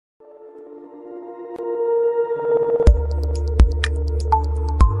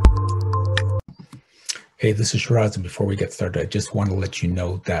Hey, this is Shiraz, and before we get started, I just want to let you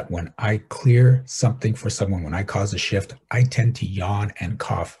know that when I clear something for someone, when I cause a shift, I tend to yawn and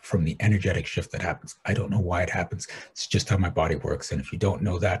cough from the energetic shift that happens. I don't know why it happens. It's just how my body works. And if you don't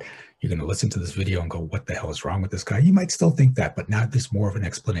know that, you're going to listen to this video and go, what the hell is wrong with this guy? You might still think that, but now there's more of an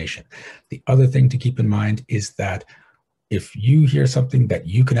explanation. The other thing to keep in mind is that if you hear something that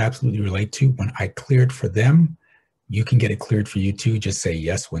you can absolutely relate to, when I cleared for them, you can get it cleared for you too. Just say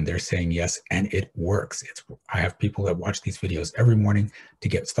yes when they're saying yes, and it works. I have people that watch these videos every morning to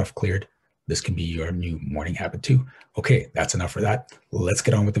get stuff cleared. This can be your new morning habit too. Okay, that's enough for that. Let's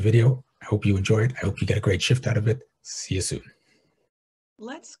get on with the video. I hope you enjoy it. I hope you get a great shift out of it. See you soon.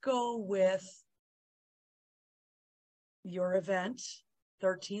 Let's go with your event,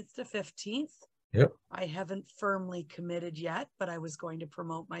 13th to 15th. Yep. I haven't firmly committed yet, but I was going to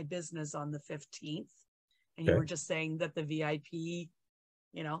promote my business on the 15th. And you were just saying that the VIP,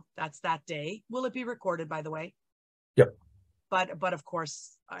 that's that day. Will it be recorded, by the way? Yep. But of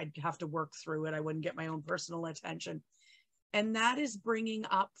course, I'd have to work through it. I wouldn't get my own personal attention. And that is bringing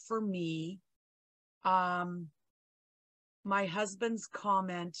up for me my husband's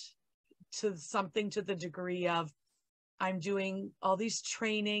comment to something to the degree of, I'm doing all these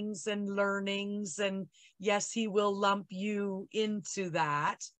trainings and learnings, and yes, he will lump you into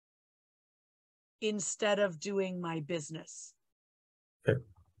that instead of doing my business. Okay.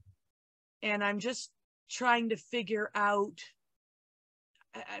 And I'm just trying to figure out,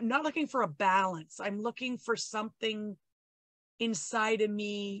 I'm not looking for a balance. I'm looking for something inside of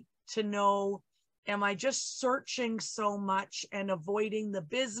me to know, am I just searching so much and avoiding the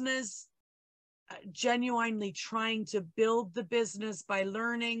business, genuinely trying to build the business by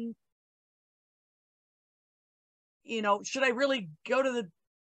learning? Should I really go to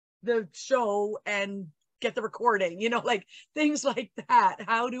the show and get the recording, like things like that?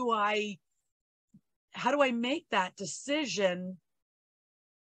 How do I make that decision?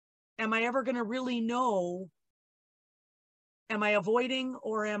 Am I ever going to really know? Am I avoiding,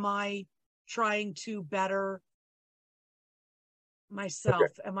 or am I trying to better myself?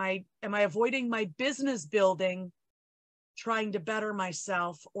 Okay. Am I avoiding my business building, trying to better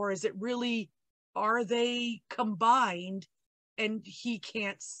myself? Or is it really, are they combined and he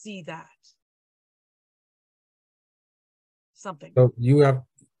can't see that? Something. So you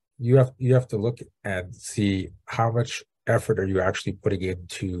have to look and see how much effort are you actually putting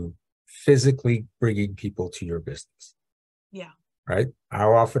into physically bringing people to your business. Yeah. Right?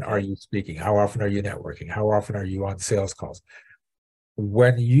 How often are you speaking? How often are you networking? How often are you on sales calls?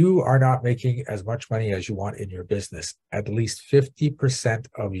 When you are not making as much money as you want in your business, at least 50%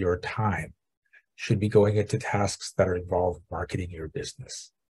 of your time should be going into tasks that are involved marketing your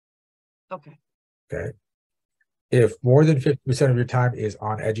business. Okay. Okay. If more than 50% of your time is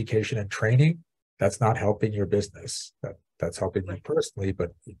on education and training, that's not helping your business. That's helping you personally, but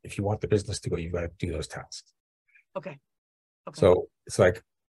if you want the business to go, you've got to do those tasks. Okay. So it's like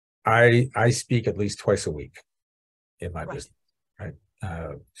I speak at least twice a week in my business, right?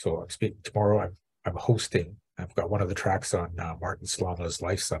 So I'm speaking tomorrow. I'm hosting. I've got one of the tracks on Martin Slama's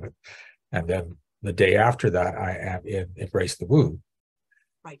Life Summit, and then the day after that, I am in Embrace the Woo.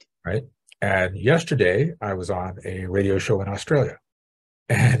 Right. And yesterday I was on a radio show in Australia,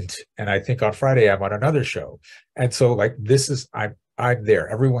 and I think on Friday I'm on another show, and so like this is I'm there.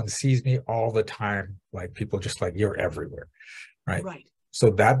 Everyone sees me all the time. Like people just like, you're everywhere, right?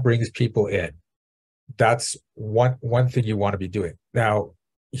 So that brings people in. That's one thing you want to be doing. Now,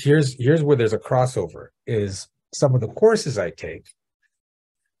 here's where there's a crossover, is some of the courses I take,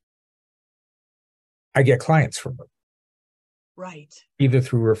 I get clients from them. Right. Either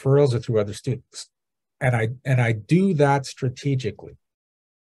through referrals or through other students. And I do that strategically.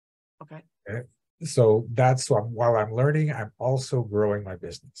 Okay. So that's while I'm learning, I'm also growing my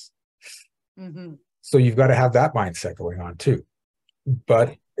business. Mm-hmm. So you've got to have that mindset going on too.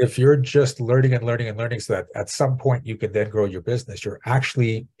 But if you're just learning and learning and learning so that at some point you can then grow your business, you're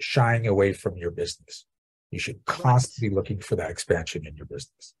actually shying away from your business. You should constantly be looking for that expansion in your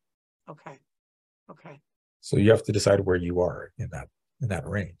business. Okay. So you have to decide where you are in that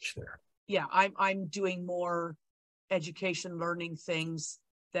range there. Yeah, I'm doing more education learning things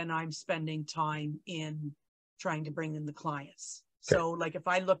than I'm spending time in trying to bring in the clients. Okay. So like if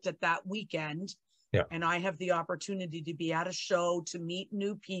I looked at that weekend, and I have the opportunity to be at a show to meet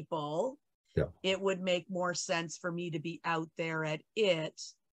new people, it would make more sense for me to be out there at it,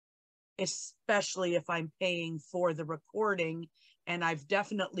 especially if I'm paying for the recording. And I've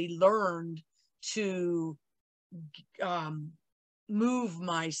definitely learned to move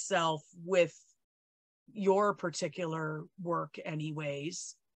myself with your particular work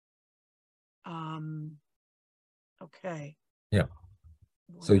anyways. Okay. Yeah.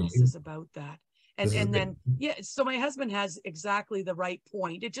 What So else is about that? this is And the, then, yeah, so my husband has exactly the right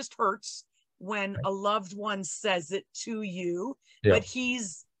point. It just hurts when a loved one says it to you, yeah, but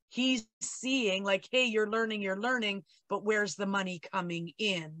he's seeing like, hey, you're learning, but where's the money coming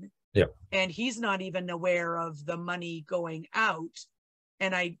in? yeah, And he's not even aware of the money going out.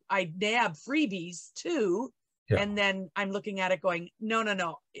 And I nab freebies too. yeah, And then I'm looking at it going, no,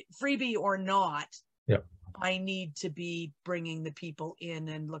 freebie or not, yeah, I need to be bringing the people in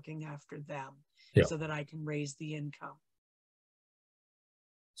and looking after them yeah. so that I can raise the income.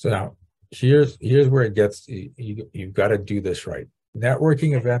 So now here's where it gets, you've got to do this right.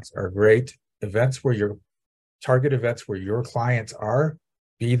 Networking events are great. Events where your target events where your clients are,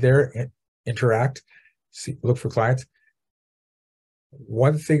 be there, interact, see, look for clients.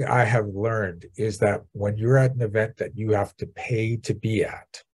 One thing I have learned is that when you're at an event that you have to pay to be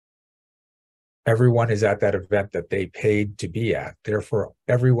at, everyone is at that event that they paid to be at. Therefore,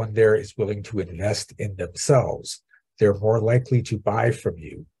 everyone there is willing to invest in themselves. They're more likely to buy from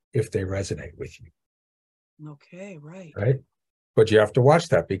you if they resonate with you. Okay, right. Right. But you have to watch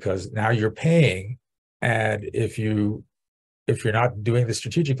that, because now you're paying. And if you're not doing this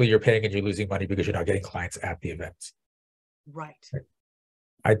strategically, you're paying and you're losing money because you're not getting clients at the events. Right.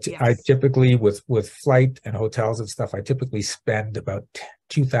 I Yes. typically, with flight and hotels and stuff, I typically spend about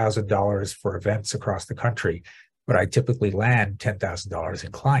 $2,000 for events across the country, but I typically land $10,000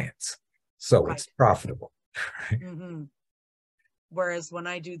 in clients. So Right. it's profitable. Mm-hmm. Whereas when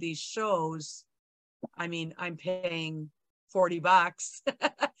I do these shows, I mean, I'm paying $40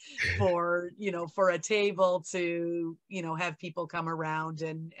 for, for a table to, have people come around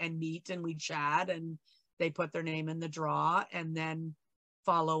and meet, and we chat, and they put their name in the draw, and then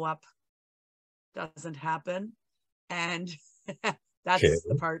follow up doesn't happen. And that's Okay.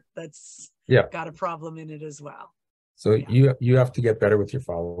 the part that's Yeah. got a problem in it as well. So yeah. you have to get better with your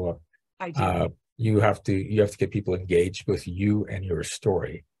follow-up. I do. You have to get people engaged with you and your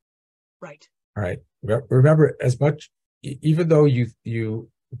story. Right. All right. Remember, as much, even though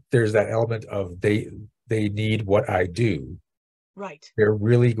there's that element of they need what I do. Right. They're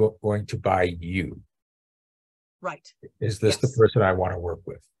really going to buy you. Right. Is this the Yes. person I want to work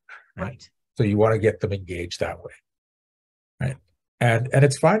with? Right. So you want to get them engaged that way. Right. And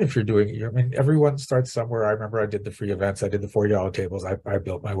it's fine if you're doing it. I mean, everyone starts somewhere. I remember I did the free events. I did the $40 tables. I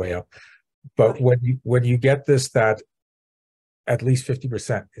built my way up. But Right. when you get this, that at least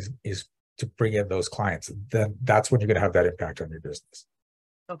 50% is to bring in those clients, then that's when you're going to have that impact on your business.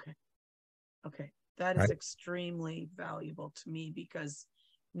 Okay. That is extremely valuable to me, because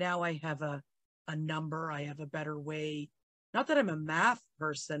now I have a number. I have a better way. Not that I'm a math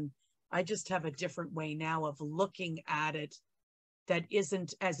person. I just have a different way now of looking at it that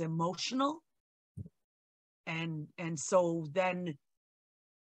isn't as emotional. And so then,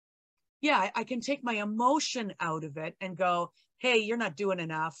 yeah, I can take my emotion out of it and go, hey, you're not doing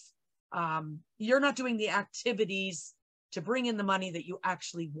enough. You're not doing the activities to bring in the money that you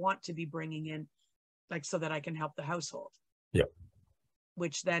actually want to be bringing in, like, so that I can help the household. Yeah.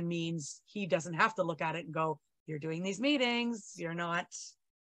 Which then means he doesn't have to look at it and go, you're doing these meetings, you're not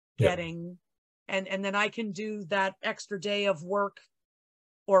getting, and then I can do that extra day of work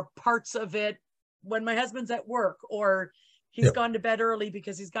or parts of it when my husband's at work, or he's gone to bed early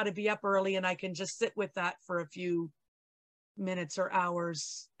because he's got to be up early, and I can just sit with that for a few minutes or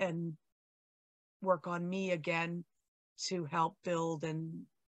hours and work on me again to help build and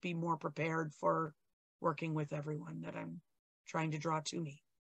be more prepared for working with everyone that I'm trying to draw to me.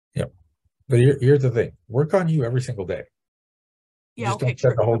 Yeah. But here's the thing. Work on you every single day. Yeah. Just Okay. don't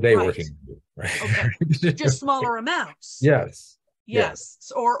spend True. the whole day Right. working on you. Right. Okay. Just smaller amounts. Yes.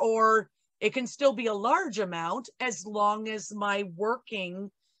 Yes. Or it can still be a large amount as long as my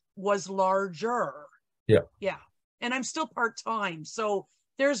working was larger. Yeah. Yeah. And I'm still part-time. So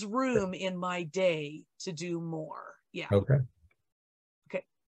there's room in my day to do more. Yeah. Okay.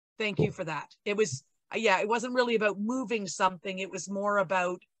 Thank you for that. It was, it wasn't really about moving something. It was more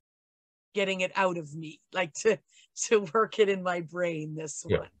about getting it out of me, like to work it in my brain, this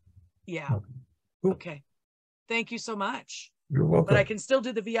one. Yeah. Cool. Okay. Thank you so much. You're welcome. But I can still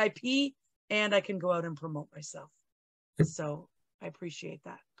do the VIP, and I can go out and promote myself. Yep. So I appreciate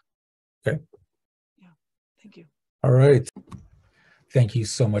that. Okay. Yeah. Thank you. All right. Thank you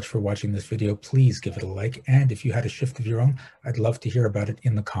so much for watching this video. Please give it a like. And if you had a shift of your own, I'd love to hear about it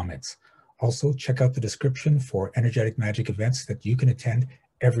in the comments. Also, check out the description for energetic magic events that you can attend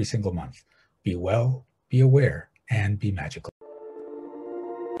every single month. Be well, be aware, and be magical.